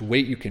 how much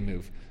weight you can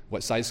move,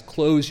 what size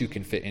clothes you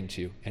can fit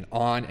into, and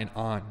on and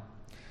on.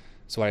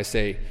 So I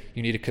say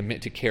you need to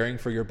commit to caring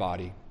for your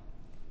body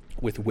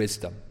with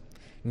wisdom.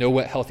 Know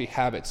what healthy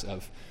habits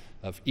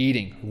of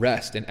eating,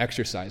 rest, and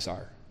exercise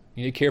are.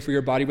 You need to care for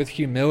your body with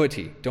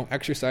humility. Don't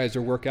exercise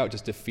or work out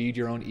just to feed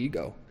your own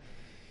ego.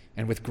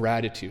 And with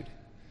gratitude.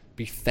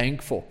 Be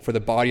thankful for the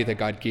body that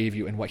God gave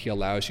you and what he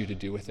allows you to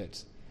do with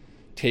it.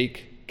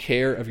 Take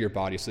care of your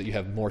body so that you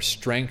have more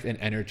strength and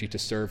energy to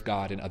serve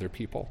God and other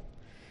people.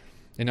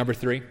 And number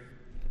 3,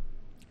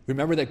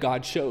 remember that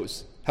God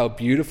chose how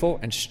beautiful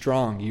and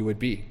strong you would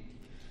be.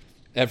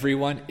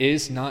 Everyone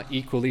is not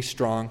equally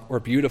strong or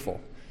beautiful,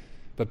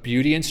 but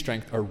beauty and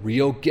strength are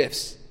real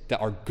gifts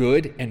that are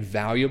good and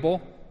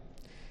valuable,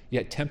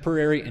 yet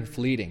temporary and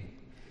fleeting.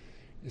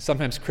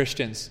 Sometimes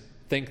Christians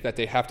think that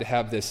they have to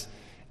have this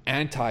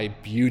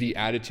anti-beauty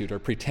attitude or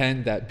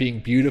pretend that being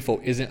beautiful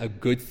isn't a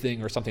good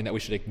thing or something that we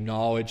should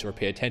acknowledge or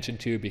pay attention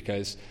to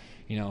because,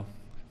 pay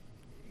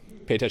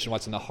attention to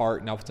what's in the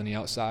heart, not what's on the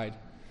outside.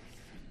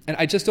 And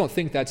I just don't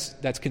think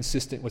that's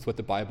consistent with what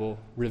the Bible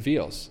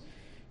reveals.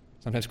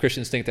 Sometimes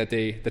Christians think that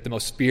the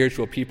most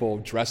spiritual people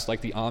dress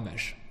like the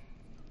Amish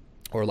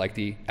or like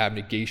the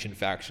abnegation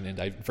faction in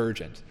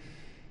Divergent.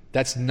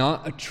 That's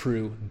not a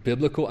true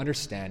biblical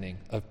understanding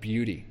of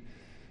beauty.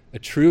 A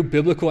true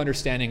biblical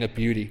understanding of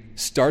beauty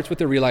starts with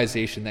the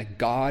realization that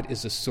God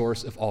is the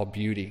source of all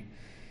beauty,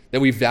 that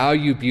we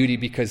value beauty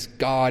because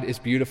God is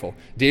beautiful.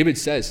 David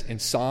says in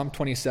Psalm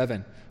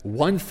 27,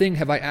 "One thing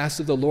have I asked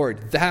of the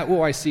Lord, that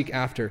will I seek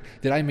after,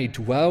 that I may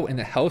dwell in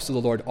the house of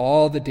the Lord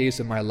all the days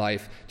of my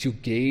life, to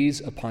gaze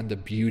upon the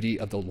beauty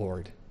of the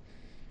Lord."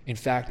 In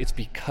fact, it's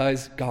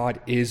because God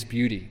is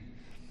beauty.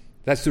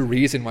 That's the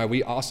reason why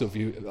we also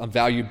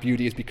value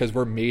beauty, is because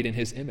we're made in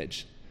his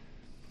image.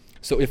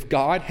 So if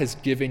God has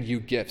given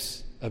you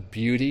gifts of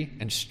beauty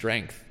and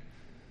strength,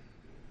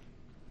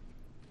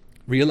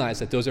 realize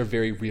that those are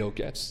very real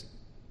gifts.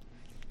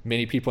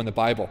 Many people in the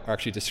Bible are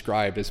actually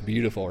described as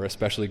beautiful or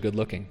especially good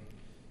looking.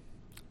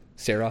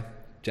 Sarah,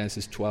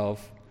 Genesis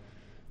 12.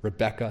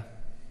 Rebecca,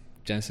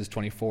 Genesis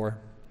 24.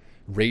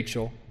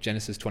 Rachel,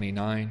 Genesis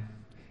 29.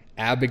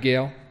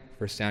 Abigail,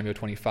 1 Samuel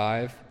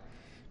 25.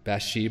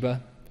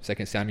 Bathsheba,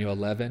 2 Samuel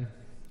 11.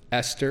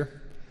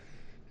 Esther,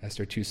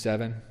 Esther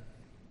 2:7.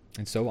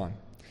 And so on.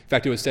 In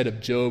fact, it was said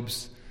of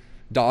Job's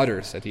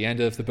daughters at the end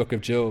of the book of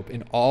Job,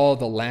 in all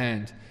the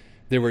land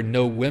there were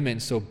no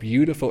women so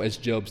beautiful as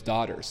Job's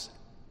daughters.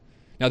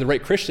 Now, the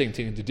right Christian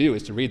thing to do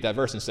is to read that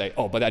verse and say,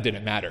 oh, but that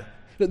didn't matter.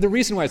 The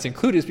reason why it's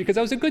included is because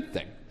that was a good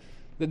thing.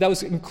 That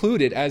was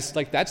included as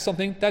that's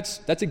something, that's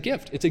a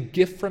gift. It's a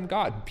gift from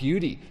God.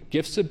 Beauty,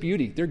 gifts of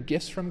beauty, they're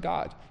gifts from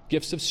God.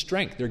 Gifts of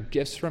strength, they're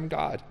gifts from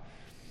God.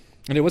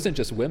 And it wasn't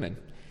just women.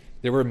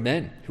 There were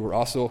men who were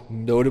also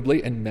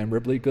notably and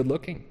memorably good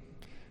looking.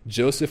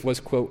 Joseph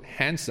was, quote,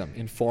 handsome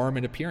in form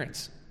and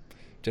appearance.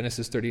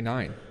 Genesis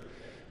 39.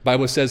 The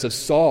Bible says of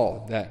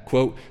Saul that,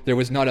 quote, there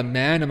was not a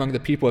man among the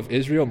people of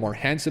Israel more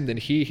handsome than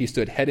he. He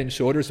stood head and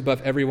shoulders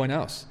above everyone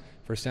else.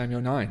 1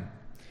 Samuel 9.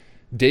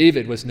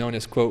 David was known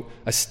as, quote,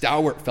 a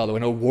stalwart fellow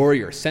and a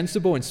warrior,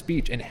 sensible in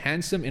speech and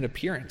handsome in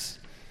appearance.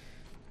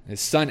 His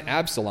son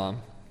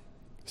Absalom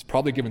is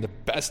probably given the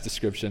best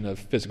description of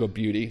physical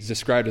beauty. He's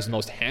described as the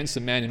most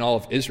handsome man in all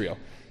of Israel.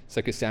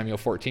 2 Samuel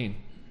 14.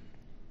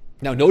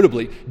 Now,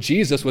 notably,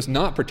 Jesus was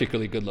not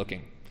particularly good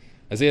looking.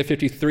 Isaiah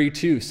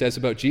 53:2 says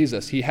about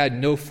Jesus, he had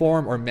no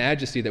form or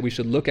majesty that we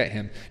should look at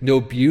him, no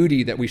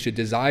beauty that we should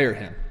desire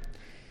him.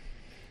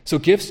 So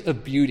gifts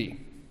of beauty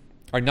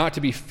are not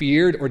to be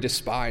feared or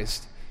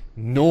despised,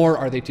 nor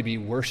are they to be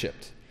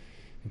worshipped.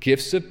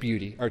 Gifts of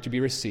beauty are to be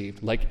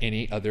received like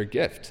any other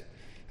gift,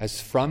 as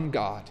from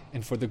God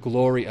and for the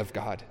glory of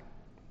God.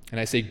 And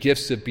I say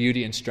gifts of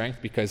beauty and strength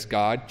because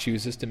God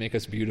chooses to make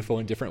us beautiful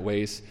in different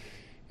ways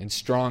and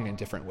strong in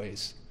different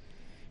ways.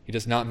 He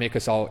does not make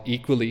us all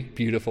equally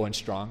beautiful and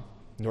strong,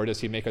 nor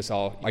does he make us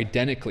all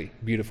identically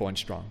beautiful and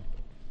strong.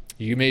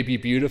 You may be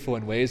beautiful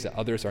in ways that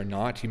others are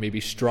not. You may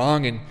be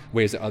strong in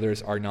ways that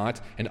others are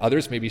not, and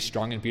others may be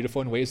strong and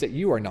beautiful in ways that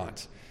you are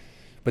not.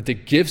 But the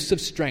gifts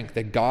of strength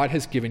that God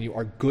has given you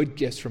are good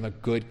gifts from a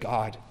good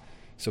God.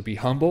 So be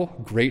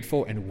humble,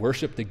 grateful, and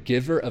worship the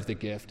giver of the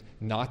gift,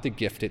 not the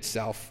gift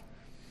itself.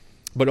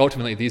 But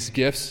ultimately, these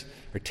gifts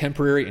are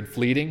temporary and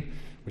fleeting,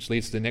 which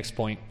leads to the next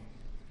point.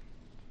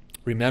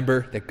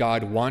 Remember that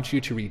God wants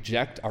you to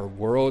reject our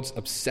world's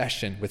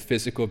obsession with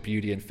physical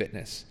beauty and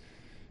fitness.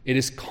 It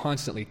is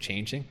constantly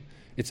changing.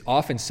 It's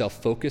often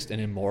self-focused and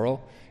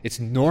immoral. It's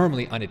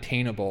normally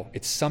unattainable.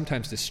 It's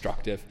sometimes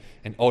destructive,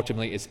 and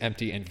ultimately it's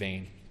empty and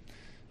vain.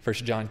 1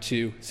 John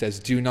 2 says,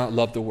 do not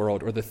love the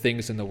world or the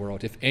things in the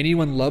world. If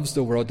anyone loves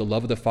the world, the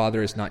love of the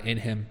Father is not in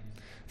him.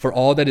 For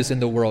all that is in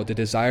the world, the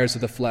desires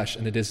of the flesh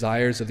and the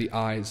desires of the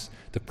eyes,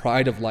 the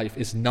pride of life,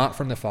 is not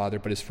from the Father,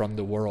 but is from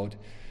the world.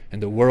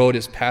 And the world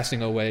is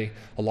passing away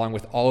along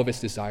with all of its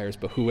desires,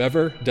 but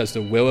whoever does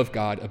the will of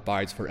God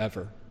abides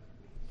forever.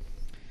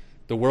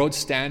 The world's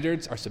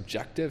standards are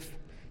subjective.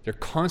 They're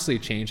constantly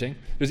changing.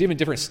 There's even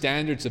different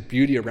standards of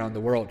beauty around the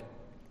world.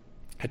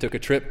 I took a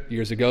trip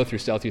years ago through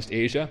Southeast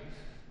Asia.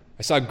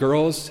 I saw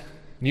girls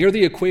near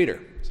the equator.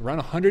 It's around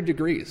 100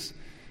 degrees.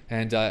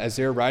 And as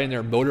they're riding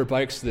their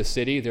motorbikes to the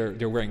city,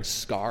 they're wearing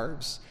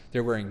scarves.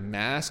 They're wearing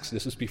masks.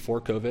 This was before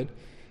COVID.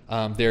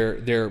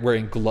 They're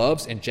wearing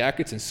gloves and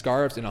jackets and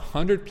scarves in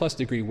 100-plus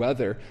degree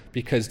weather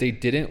because they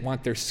didn't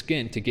want their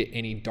skin to get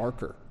any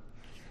darker.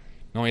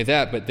 Not only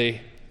that, but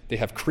they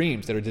have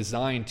creams that are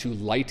designed to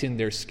lighten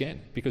their skin,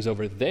 because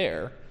over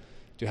there,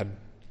 to have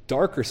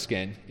darker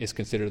skin is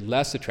considered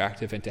less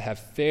attractive, and to have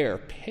fair,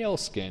 pale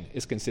skin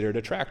is considered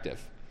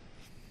attractive.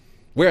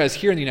 Whereas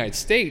here in the United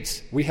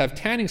States, we have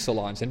tanning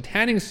salons and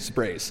tanning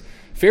sprays.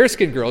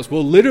 Fair-skinned girls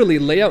will literally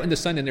lay out in the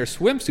sun in their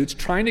swimsuits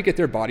trying to get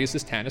their bodies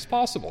as tan as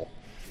possible.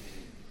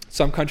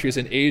 Some countries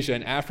in Asia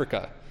and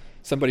Africa,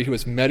 somebody who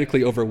is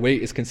medically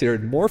overweight is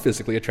considered more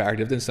physically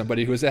attractive than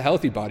somebody who has a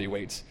healthy body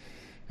weight.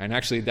 And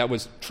actually, that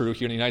was true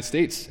here in the United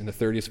States in the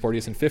 30s,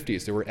 40s, and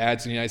 50s. There were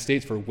ads in the United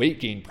States for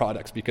weight gain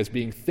products because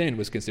being thin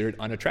was considered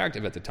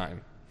unattractive at the time.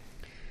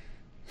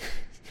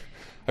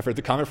 I've heard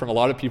the comment from a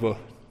lot of people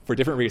for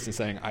different reasons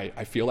saying,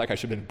 I feel like I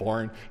should have been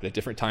born at a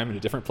different time in a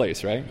different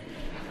place, right?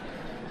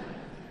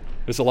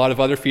 There's a lot of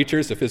other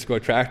features of physical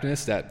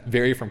attractiveness that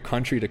vary from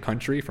country to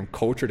country, from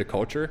culture to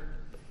culture.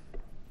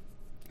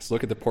 Let's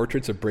look at the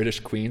portraits of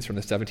British queens from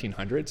the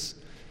 1700s,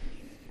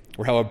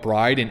 or how a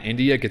bride in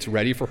India gets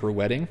ready for her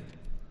wedding.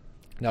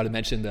 Not to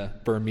mention the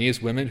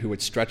Burmese women who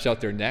would stretch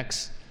out their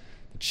necks,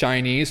 the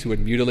Chinese who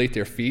would mutilate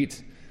their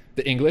feet,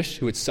 the English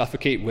who would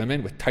suffocate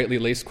women with tightly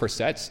laced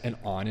corsets, and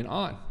on and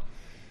on.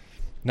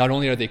 Not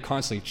only are they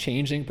constantly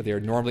changing, but they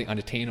are normally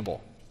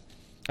unattainable.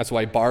 That's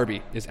why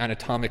Barbie is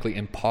anatomically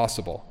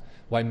impossible,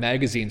 why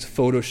magazines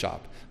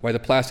Photoshop, why the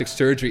plastic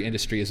surgery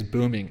industry is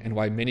booming, and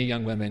why many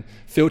young women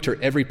filter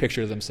every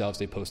picture of themselves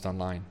they post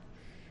online.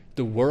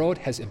 The world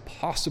has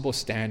impossible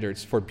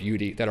standards for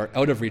beauty that are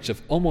out of reach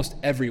of almost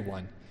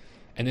everyone,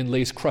 and then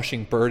lays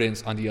crushing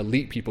burdens on the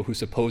elite people who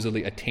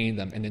supposedly attain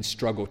them and then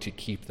struggle to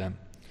keep them.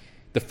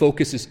 The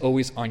focus is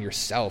always on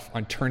yourself,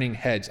 on turning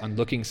heads, on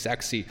looking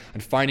sexy,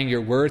 on finding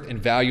your worth and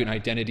value and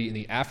identity in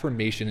the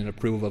affirmation and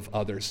approval of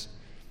others.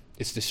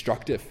 It's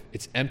destructive.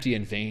 It's empty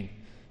and vain.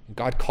 And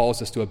God calls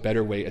us to a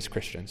better way as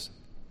Christians.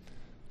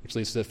 Which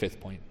leads to the fifth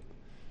point.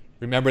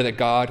 Remember that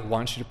God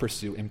wants you to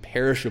pursue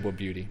imperishable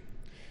beauty.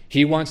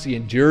 He wants the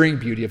enduring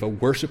beauty of a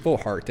worshipful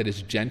heart that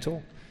is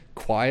gentle,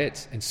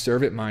 quiet, and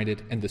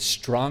servant-minded, and the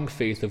strong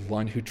faith of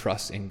one who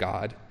trusts in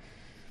God.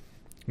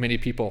 Many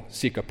people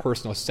seek a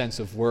personal sense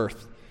of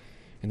worth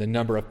in the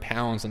number of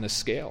pounds on the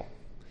scale,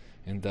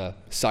 in the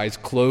size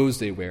clothes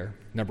they wear,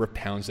 number of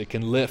pounds they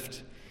can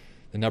lift,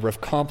 the number of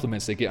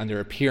compliments they get on their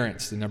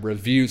appearance, the number of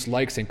views,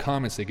 likes, and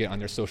comments they get on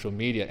their social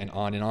media, and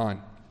on and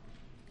on.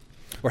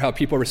 Or how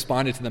people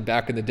responded to them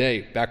back in the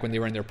day, back when they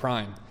were in their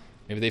prime.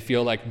 Maybe they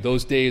feel like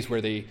those days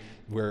where they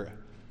were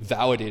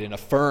validated and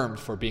affirmed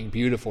for being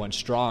beautiful and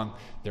strong,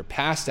 they're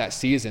past that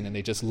season and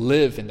they just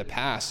live in the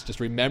past, just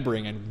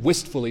remembering and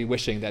wistfully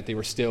wishing that they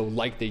were still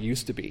like they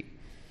used to be.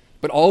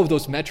 But all of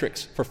those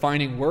metrics for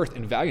finding worth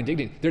and value and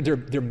dignity,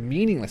 they're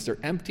meaningless, they're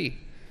empty.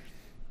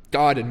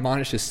 God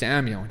admonishes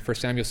Samuel in 1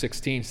 Samuel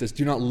 16, says,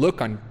 "Do not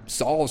look on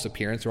Saul's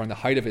appearance or on the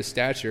height of his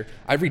stature.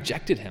 I've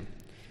rejected him."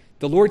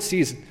 The Lord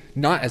sees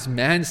not as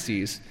man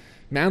sees.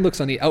 Man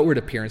looks on the outward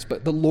appearance,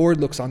 but the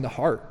Lord looks on the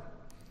heart.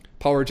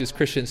 Paul urges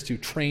Christians to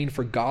train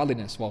for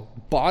godliness. While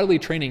bodily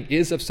training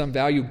is of some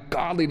value,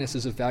 godliness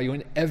is of value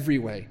in every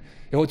way.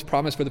 It holds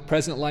promise for the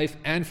present life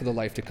and for the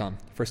life to come.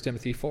 1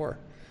 Timothy 4.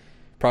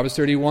 Proverbs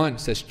 31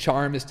 says,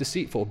 "Charm is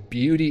deceitful,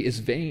 beauty is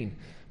vain,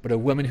 but a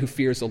woman who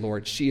fears the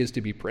Lord, she is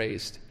to be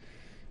praised."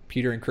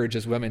 Peter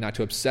encourages women not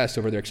to obsess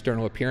over their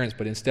external appearance,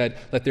 but instead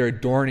let their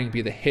adorning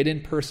be the hidden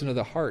person of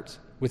the heart,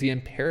 with the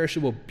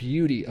imperishable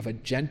beauty of a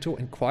gentle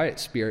and quiet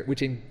spirit,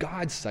 which in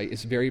God's sight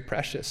is very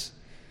precious.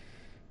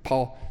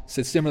 Paul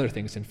said similar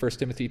things in 1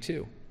 Timothy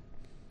 2.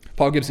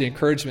 Paul gives the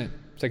encouragement,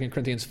 2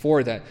 Corinthians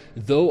 4, that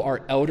though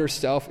our outer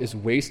self is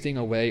wasting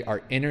away,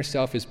 our inner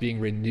self is being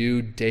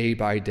renewed day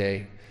by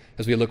day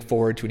as we look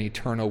forward to an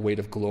eternal weight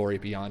of glory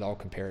beyond all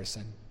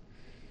comparison.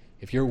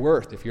 If your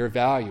worth, if your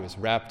value is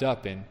wrapped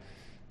up in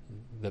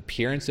the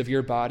appearance of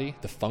your body,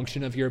 the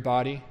function of your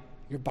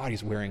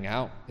body's wearing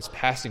out. It's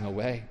passing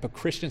away. But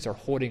Christians are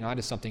holding on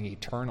to something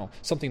eternal,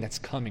 something that's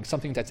coming,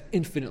 something that's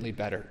infinitely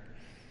better.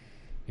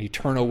 An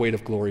eternal weight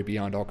of glory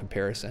beyond all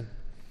comparison.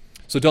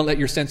 So don't let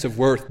your sense of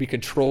worth be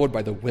controlled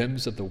by the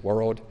whims of the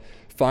world.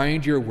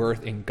 Find your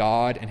worth in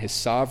God and his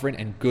sovereign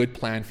and good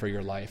plan for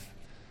your life.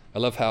 I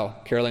love how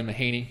Caroline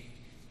Mahaney,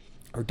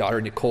 her daughter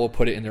Nicole,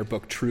 put it in their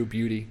book, True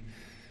Beauty.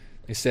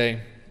 They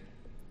say,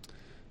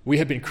 "We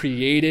have been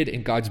created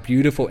in God's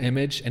beautiful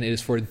image, and it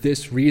is for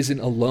this reason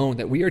alone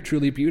that we are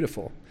truly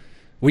beautiful.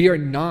 We are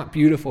not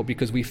beautiful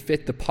because we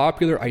fit the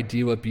popular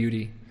ideal of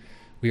beauty.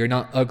 We are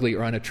not ugly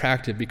or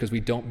unattractive because we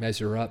don't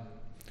measure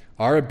up.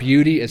 Our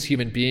beauty as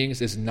human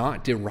beings is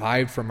not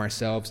derived from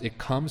ourselves. It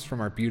comes from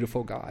our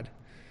beautiful God."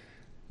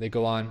 They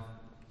go on,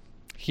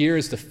 "Here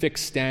is the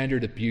fixed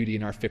standard of beauty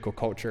in our fickle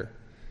culture.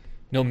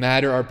 No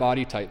matter our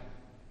body type,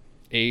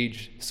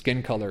 age,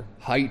 skin color,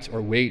 height,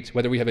 or weight,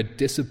 whether we have a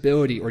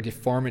disability or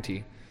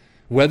deformity,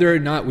 whether or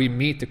not we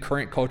meet the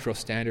current cultural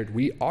standard,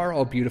 we are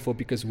all beautiful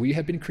because we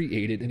have been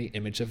created in the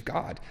image of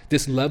God.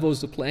 This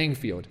levels the playing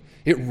field.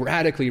 It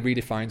radically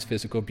redefines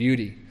physical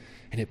beauty,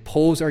 and it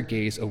pulls our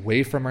gaze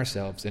away from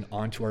ourselves and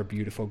onto our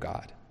beautiful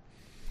God.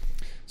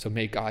 So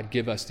may God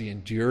give us the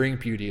enduring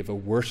beauty of a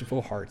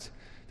worshipful heart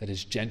that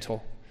is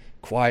gentle,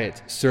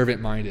 quiet,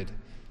 servant-minded,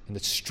 and the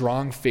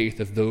strong faith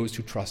of those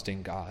who trust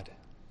in God.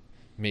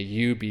 May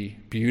you be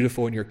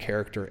beautiful in your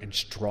character and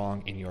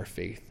strong in your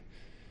faith.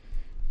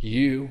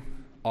 You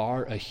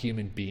are a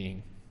human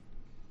being.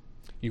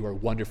 You are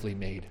wonderfully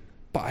made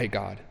by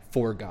God,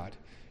 for God,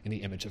 in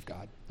the image of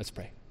God. Let's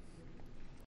pray.